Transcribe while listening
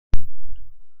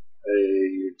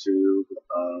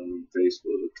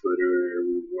Facebook, Twitter,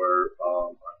 everywhere.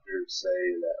 I'm here to say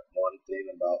that one thing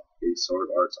about the Sword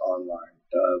Arts Online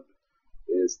dub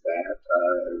is that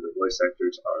the voice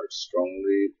actors are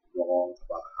strongly wrong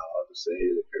about how to say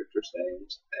the characters'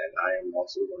 names, and I am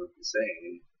also going to be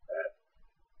saying that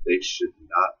they should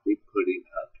not be putting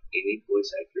up any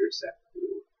voice actors that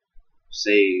will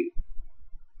say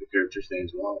the character's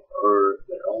names wrong or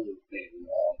their own name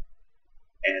wrong,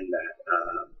 and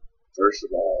that first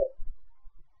of all,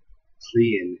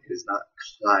 Clean is not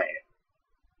client.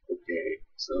 Okay,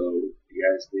 so you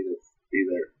guys need to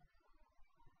either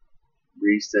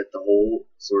reset the whole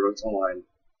Sword Arts Online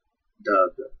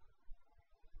dub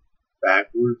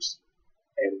backwards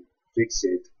and fix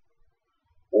it,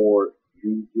 or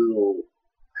you will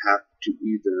have to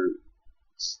either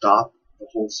stop the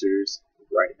whole series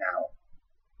right now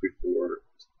before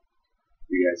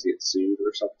you guys get sued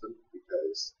or something,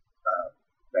 because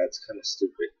that's kind of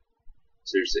stupid.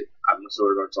 Seriously, I'm a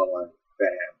Sword Arts Online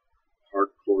fan,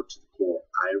 hardcore to the core.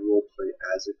 I roleplay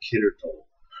as a Kirito,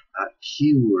 not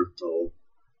Kirito,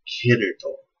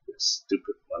 Kirito. You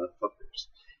stupid motherfuckers.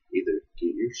 Either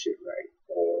get your shit right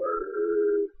or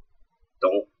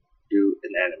don't do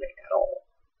an anime at all.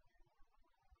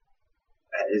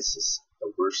 That is just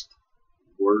the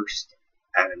worst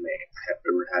anime I have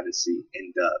ever had to see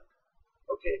in dub.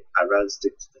 Okay, I'd rather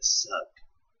stick to the sub.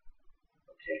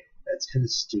 Okay, that's kind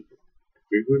of stupid. If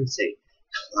you're going to say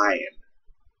client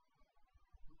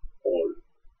or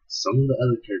some of the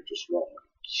other characters wrong,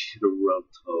 like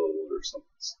Kirito or some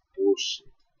bullshit,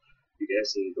 you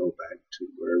guys need to go back to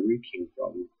wherever you came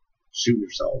from, shoot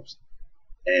yourselves,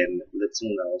 and let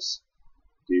someone else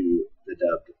do the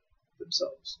dub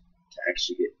themselves to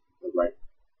actually get the right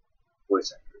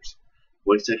voice actors.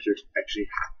 Voice actors actually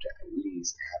have to at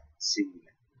least have seen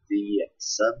the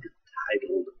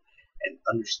subtitled and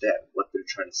understand what they're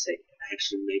trying to say, and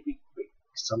actually maybe make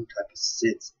some type of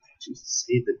sense and actually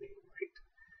say the name right,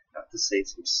 not to say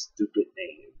some stupid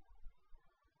name.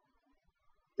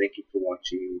 Thank you for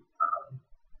watching.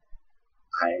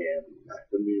 I am not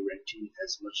going to be ranting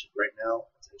as much right now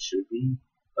as I should be,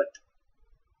 but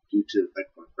due to the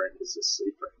fact my friend is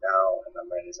asleep right now and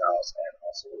I'm at his house, and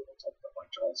also on top of that, my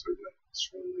jaw's hurting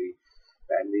extremely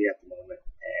badly at the moment,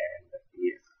 and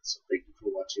yeah, so thank you for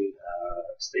watching.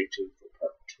 Stay tuned for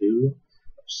part 2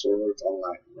 of Sword Arts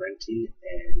Online renting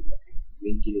and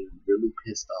me getting really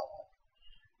pissed off,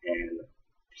 and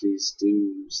please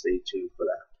do stay tuned for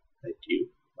that. Thank you.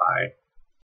 Bye.